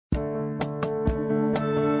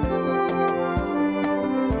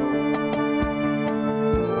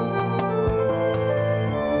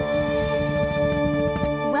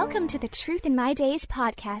the Truth in My Days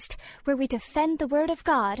podcast, where we defend the Word of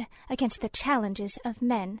God against the challenges of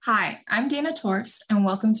men. Hi, I'm Dana Torst, and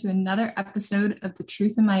welcome to another episode of the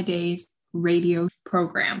Truth in My Days radio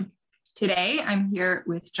program. Today, I'm here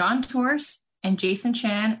with John Torst and Jason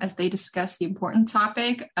Chan as they discuss the important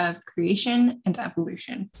topic of creation and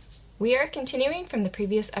evolution. We are continuing from the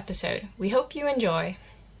previous episode. We hope you enjoy.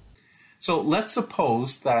 So let's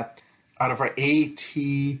suppose that out of our A,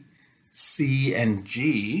 T, C, and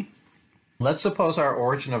G, let's suppose our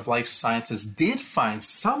origin of life sciences did find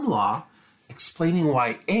some law explaining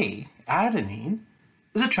why A, adenine,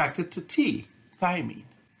 is attracted to T, thymine.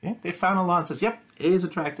 Okay? They found a law that says, yep, A is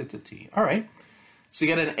attracted to T. All right. So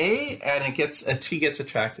you get an A and a T gets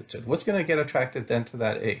attracted to it. What's going to get attracted then to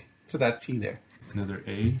that A, to that T there? Another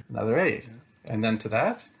A. Another A. Yeah. And then to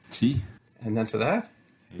that? T. And then to that?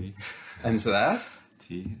 A. And to that?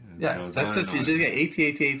 T. Yeah, that's just, you just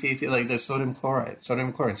get AT, like the sodium chloride,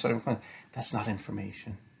 sodium chloride. That's not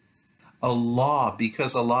information. A law,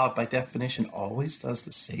 because a law by definition always does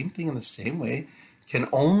the same thing in the same way, can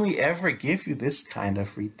only ever give you this kind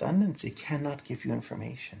of redundancy. It cannot give you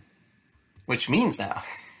information. Which means now,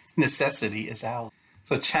 necessity is out.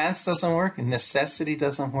 So chance doesn't work, and necessity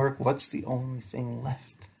doesn't work. What's the only thing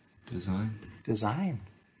left? Design.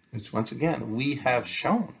 Which, once again, we have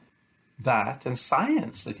shown that, and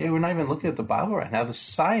science, okay, we're not even looking at the Bible right now. The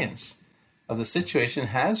science of the situation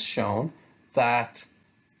has shown that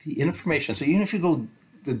the information, so even if you go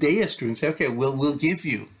the deist route and say, okay, we'll give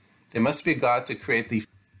you, there must be a God to create the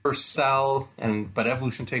first cell, but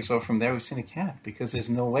evolution takes over from there. We've seen it can't, because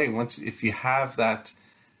there's no way. If you have that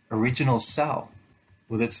original cell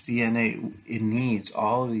with its DNA, it needs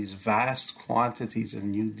all of these vast quantities of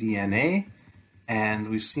new DNA,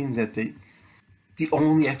 and we've seen that the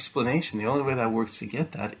only explanation, the only way that works to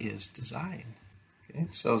get that is design. Okay,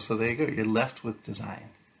 so there you go. You're left with design.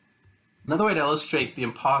 Another way to illustrate the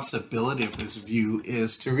impossibility of this view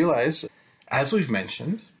is to realize, as we've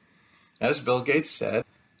mentioned, as Bill Gates said,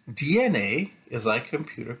 DNA is like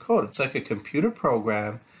computer code. It's like a computer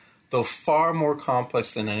program, though far more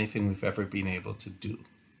complex than anything we've ever been able to do.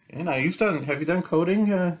 Okay, now have you done coding,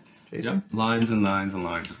 Jason? Yep. Lines and lines and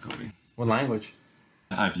lines of coding. What language?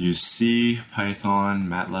 I've used C, Python,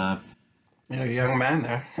 MATLAB. You're a young man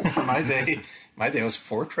there. my day was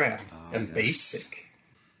Fortran and BASIC.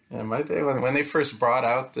 Yeah, my day when they first brought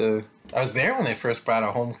out I was there when they first brought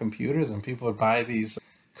out home computers, and people would buy these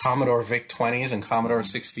Commodore VIC-20s and Commodore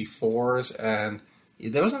 64s, and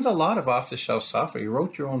there wasn't a lot of off-the-shelf software. You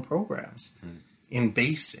wrote your own programs in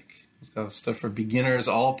BASIC. It stood for Beginner's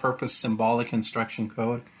All-Purpose Symbolic Instruction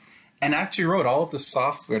Code. And actually wrote all of the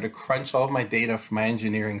software to crunch all of my data for my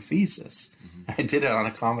engineering thesis. Mm-hmm. I did it on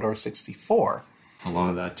a Commodore 64. How long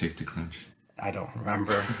did that take to crunch? I don't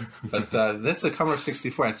remember. But this is a Commodore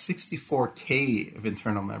 64. It had 64K of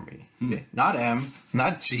internal memory. Okay? Not M,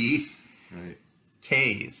 not G. Right.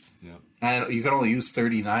 Ks. Yep. And you could only use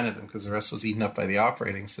 39 of them because the rest was eaten up by the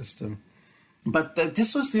operating system. But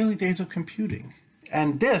this was the early days of computing.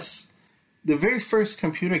 And the very first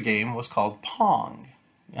computer game was called Pong.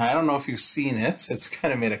 I don't know if you've seen it. It's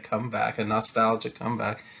kind of made a comeback, a nostalgic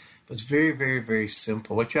comeback. But it's very, very, very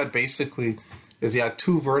simple. What you had basically is you had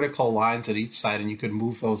two vertical lines at each side, and you could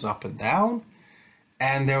move those up and down.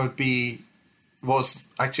 And there would be, was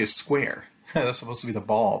actually a square. That's supposed to be the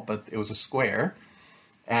ball, but it was a square.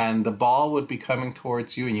 And the ball would be coming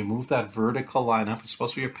towards you, and you move that vertical line up. It's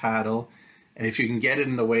supposed to be your paddle. And if you can get it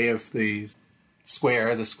in the way of the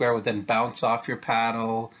square would then bounce off your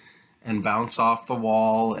paddle and bounce off the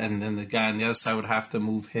wall, and then the guy on the other side would have to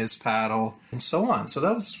move his paddle, and so on. So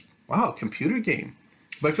that was, wow, computer game.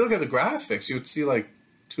 But if you look at the graphics, you would see like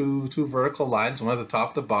two vertical lines, one at the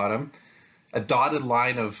top and the bottom, a dotted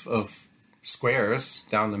line of squares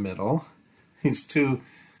down the middle, these two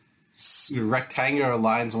rectangular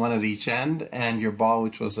lines, one at each end, and your ball,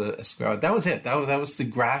 which was a square. That was it. That was the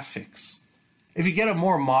graphics. If you get a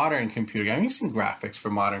more modern computer game, you've seen graphics for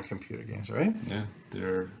modern computer games, right? Yeah,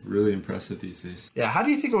 they're really impressive these days. Yeah, how do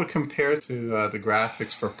you think it would compare to the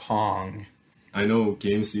graphics for Pong? I know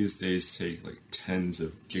games these days take like tens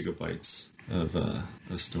of gigabytes of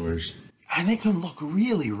storage. And they can look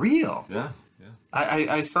really real. Yeah.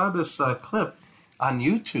 I saw this clip on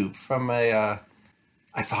YouTube from I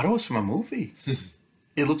thought it was from a movie.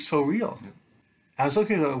 It looked so real. Yeah. I was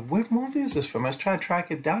looking at what movie is this from? I was trying to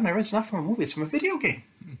track it down. I read it's not from a movie. It's from a video game.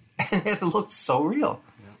 And it looked so real.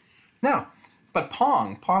 Yeah. Now, but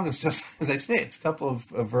Pong is just, as I say, it's a couple of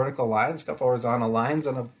vertical lines, a couple of horizontal lines,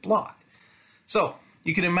 and a block. So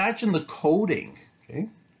you can imagine the coding, okay,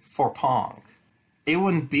 for Pong. It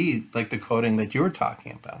wouldn't be like the coding that you were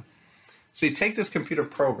talking about. So you take this computer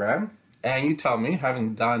program and you tell me,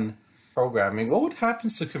 having done programming, what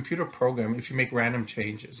happens to computer program if you make random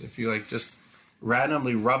changes? If you like just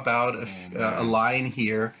randomly rub out a line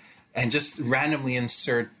here and just randomly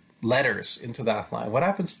insert letters into that line, what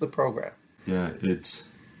happens to the program? Yeah, it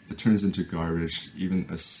turns into garbage. Even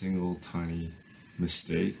a single tiny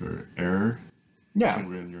mistake or error can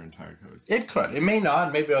ruin your entire code. It could. It may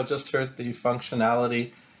not. Maybe it'll just hurt the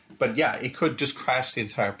functionality. But yeah, it could just crash the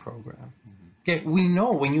entire program. Okay, we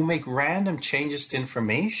know when you make random changes to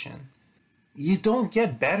information, you don't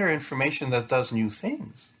get better information that does new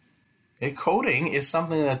things. Okay, coding is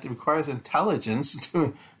something that requires intelligence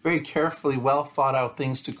to very carefully, well thought out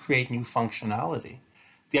things to create new functionality.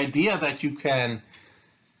 The idea that you can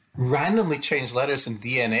randomly change letters in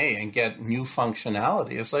DNA and get new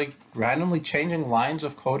functionality is like randomly changing lines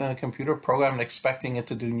of code in a computer program and expecting it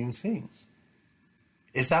to do new things.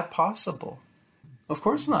 Is that possible? Of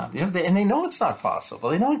course not. And they know it's not possible.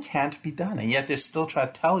 They know it can't be done, and yet they're still trying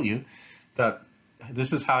to tell you that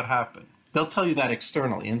this is how it happened. They'll tell you that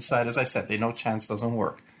externally. Inside, as I said, they know chance doesn't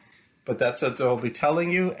work. But that's what they'll be telling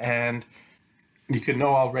you, and you can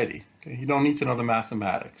know already. Okay? You don't need to know the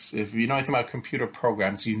mathematics. If you know anything about computer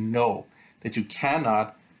programs, you know that you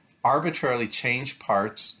cannot arbitrarily change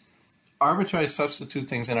parts, arbitrarily substitute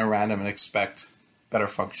things in a random and expect better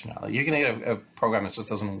functionality. You're going to get a program that just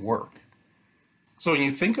doesn't work. So when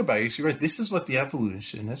you think about it, you realize this is what the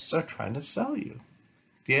evolutionists are trying to sell you.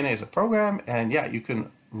 DNA is a program, and yeah, you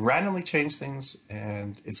can randomly change things,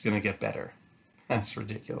 and it's going to get better. That's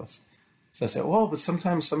ridiculous. So I said, well, but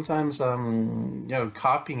sometimes,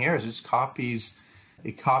 copying errors, it copies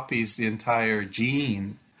the entire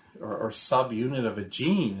gene or subunit of a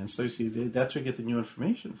gene, and so you see that's where you get the new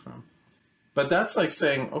information from. But that's like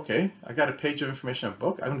saying, okay, I got a page of information in a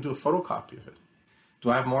book, I'm going to do a photocopy of it.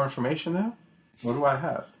 Do I have more information now? What do I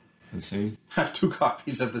have? The same. I have 2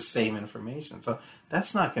 copies of the same information. So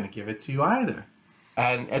that's not going to give it to you either.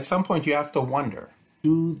 And at some point you have to wonder,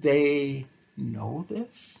 do they know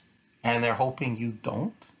this? And they're hoping you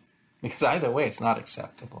don't? Because either way, it's not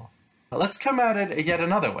acceptable. But let's come at it yet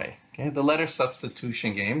another way. Okay, the letter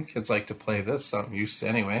substitution game. Kids like to play this, so I'm used to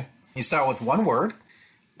anyway. You start with one word,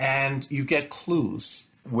 and you get clues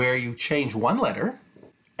where you change one letter,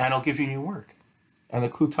 and it'll give you a new word. And the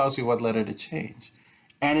clue tells you what letter to change.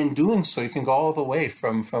 And in doing so, you can go all the way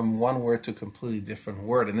from one word to a completely different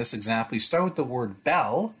word. In this example, you start with the word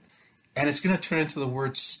bell, and it's going to turn into the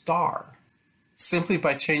word star, simply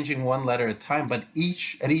by changing one letter at a time. But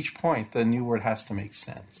at each point, the new word has to make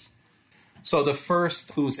sense. So the first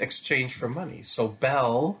clue is exchange for money. So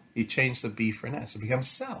bell, you change the B for an S. It becomes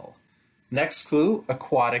sell. Next clue,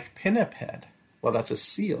 aquatic pinniped. Well, that's a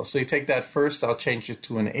seal. So you take that first, I'll change it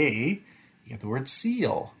to an A. You get the word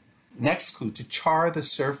seal. Next clue, to char the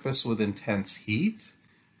surface with intense heat.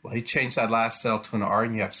 Well, you change that last L to an R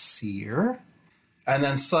and you have sear. And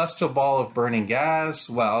then celestial ball of burning gas.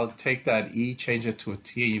 Well, take that E, change it to a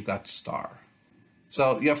T, and you've got star.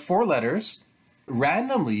 So you have 4 letters.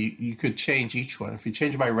 Randomly, you could change each one. If you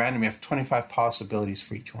change it by random, you have 25 possibilities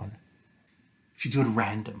for each one. If you do it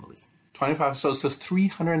randomly. 25, so it's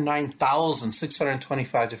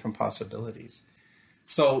 309,625 different possibilities.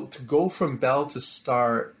 So to go from bell to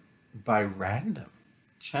star by random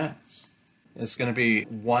chance, it's going to be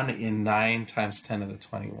 1 in 9 times 10 to the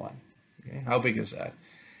 21. Okay, how big is that?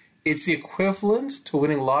 It's the equivalent to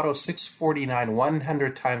winning Lotto 649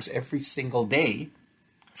 100 times every single day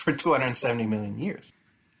for 270 million years.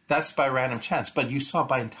 That's by random chance. But you saw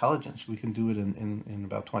by intelligence, we can do it in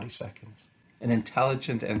about 20 seconds. An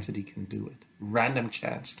intelligent entity can do it. Random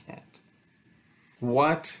chance can't.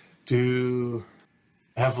 What do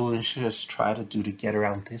evolutionists try to do to get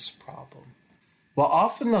around this problem? Well,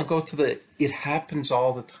 often they'll go to the it happens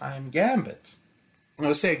all the time gambit.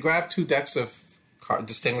 Say I grab 2 decks of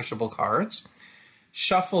distinguishable cards,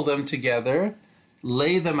 shuffle them together,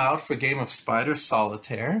 lay them out for a game of spider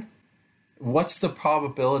solitaire. What's the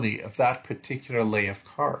probability of that particular lay of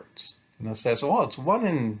cards? And it says, well, it's 1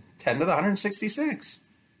 in 10 to the 166.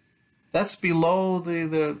 That's below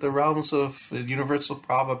the realms of universal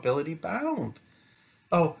probability bound.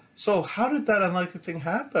 Oh, so how did that unlikely thing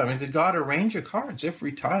happen? I mean, did God arrange your cards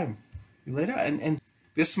every time you laid out? And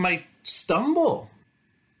this might stumble.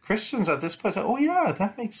 Christians at this point say, oh yeah,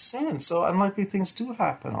 that makes sense. So unlikely things do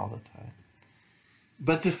happen all the time.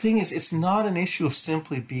 But the thing is, it's not an issue of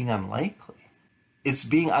simply being unlikely. It's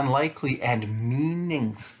being unlikely and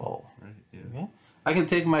meaningful. Right, yeah. Okay? I can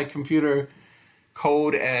take my computer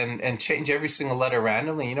code and change every single letter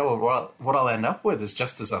randomly. You know what I'll end up with is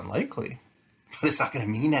just as unlikely. But it's not going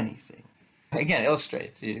to mean anything. Again,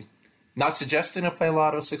 illustrate. Not suggesting to play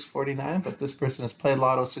Lotto 649, but this person has played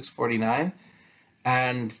Lotto 649,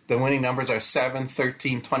 and the winning numbers are 7,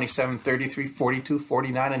 13, 27, 33, 42,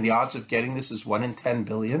 49, and the odds of getting this is 1 in 10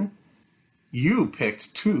 billion. You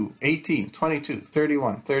picked 2, 18, 22,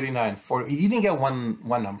 31, 39, 40. You didn't get one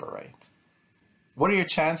number right. What are your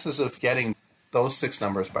chances of getting those 6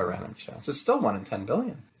 numbers by random chance? It's still 1 in 10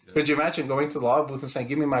 billion. Could you imagine going to the lotto booth and saying,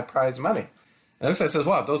 give me my prize money? And the guy says,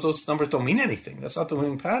 wow, those numbers don't mean anything. That's not the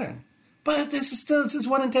winning pattern. But this is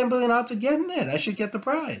 1 in 10 billion odds of getting it. I should get the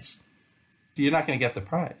prize. You're not going to get the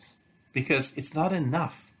prize because it's not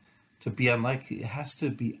enough to be unlikely. It has to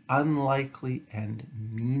be unlikely and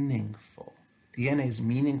meaningful. DNA is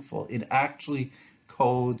meaningful. It actually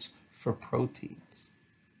codes for proteins.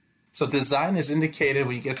 So design is indicated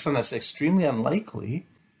when you get something that's extremely unlikely,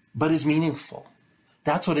 but is meaningful.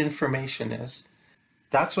 That's what information is.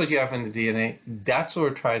 That's what you have in the DNA. That's what we're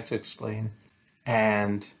trying to explain.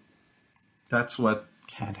 And that's what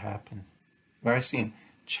can't happen. Very seen.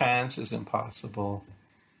 Chance is impossible.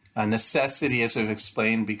 Necessity, as we've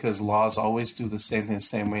explained, because laws always do the same thing the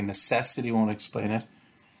same way. Necessity won't explain it.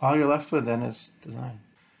 All you're left with then is design.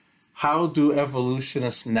 How do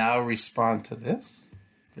evolutionists now respond to this?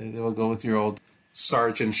 They will go with your old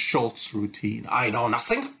Sergeant Schultz routine. I know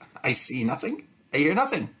nothing. I see nothing. I hear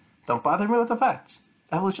nothing. Don't bother me with the facts.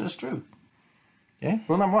 Evolution is true. Okay?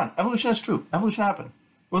 Rule number 1, evolution is true. Evolution happened.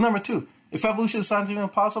 Rule number 2, if evolution is scientifically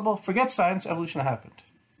impossible, forget science, evolution happened.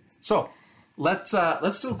 So let's do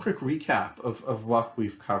a quick recap of what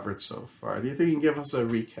we've covered so far. Do you think you can give us a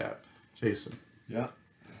recap, Jason? Yeah.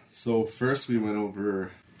 So first we went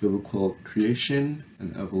over biblical creation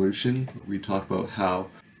and evolution. We talked about how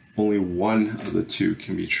only one of the two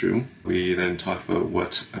can be true. We then talked about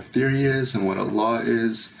what a theory is and what a law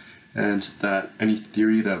is, and that any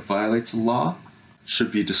theory that violates a law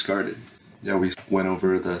should be discarded. Yeah, we went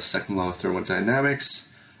over the second law of thermodynamics.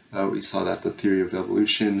 We saw that the theory of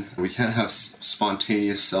evolution, we can't have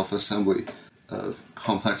spontaneous self-assembly of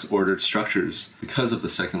complex ordered structures because of the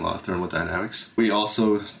second law of thermodynamics. We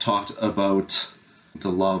also talked about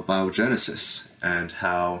the law of biogenesis and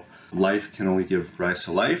how life can only give rise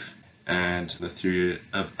to life, and the theory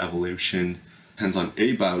of evolution depends on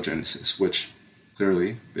abiogenesis, which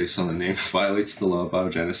clearly, based on the name, violates the law of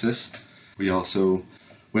biogenesis. We also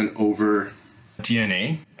went over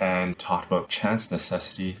DNA and talked about chance,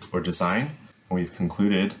 necessity, or design. And we've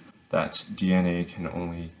concluded that the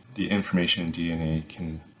information in DNA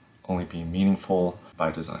can only be meaningful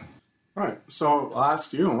by design. All right, so I'll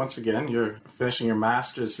ask you, and once again, you're finishing your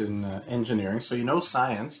master's in engineering, so you know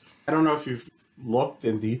science. I don't know if you've looked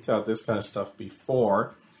in detail at this kind of stuff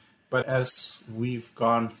before, but as we've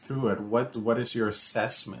gone through it, what is your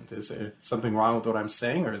assessment? Is there something wrong with what I'm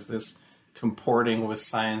saying, or is this comporting with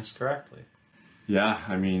science correctly? Yeah,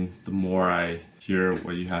 I mean, the more I hear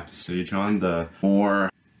what you have to say, John, the more,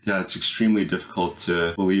 it's extremely difficult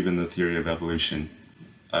to believe in the theory of evolution.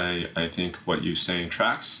 I think what you're saying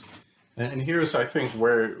tracks. And here's, I think,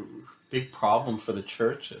 where big problem for the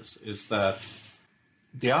churches is that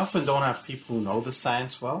they often don't have people who know the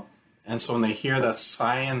science well. And so when they hear that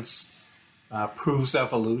science proves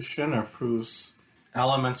evolution or proves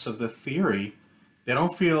elements of the theory, they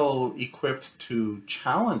don't feel equipped to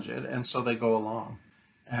challenge it, and so they go along.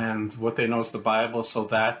 And what they know is the Bible, so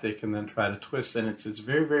that they can then try to twist, and it's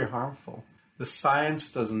very, very harmful. The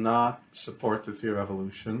science does not support the theory of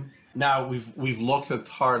evolution. Now, we've looked at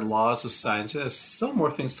hard laws of science. There's still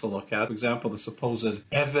more things to look at. For example, the supposed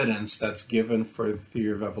evidence that's given for the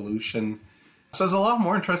theory of evolution. So there's a lot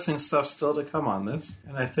more interesting stuff still to come on this.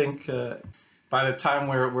 And I think by the time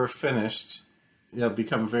we're finished, it'll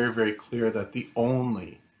become very, very clear that the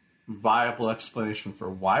only viable explanation for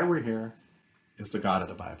why we're here is the God of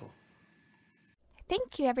the Bible.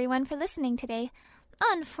 Thank you, everyone, for listening today.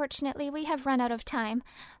 Unfortunately, we have run out of time,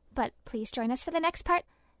 but please join us for the next part,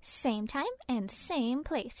 same time and same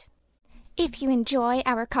place. If you enjoy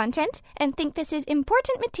our content and think this is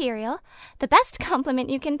important material, the best compliment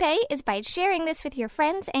you can pay is by sharing this with your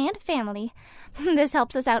friends and family. This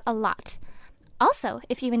helps us out a lot. Also,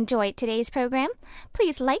 if you enjoyed today's program,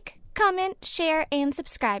 please like, comment, share, and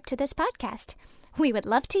subscribe to this podcast. We would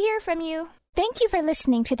love to hear from you. Thank you for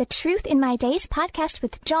listening to the Truth in My Days podcast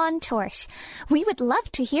with John Torse. We would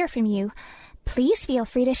love to hear from you. Please feel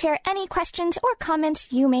free to share any questions or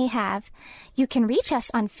comments you may have. You can reach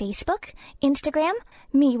us on Facebook, Instagram,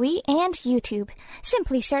 MeWe, and YouTube.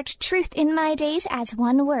 Simply search Truth in My Days as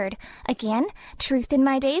one word. Again, Truth in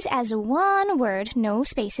My Days as one word, no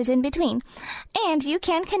spaces in between. And you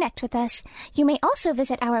can connect with us. You may also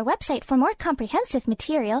visit our website for more comprehensive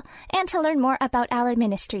material and to learn more about our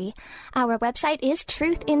ministry. Our website is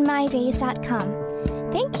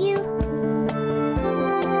truthinmydays.com. Thank you.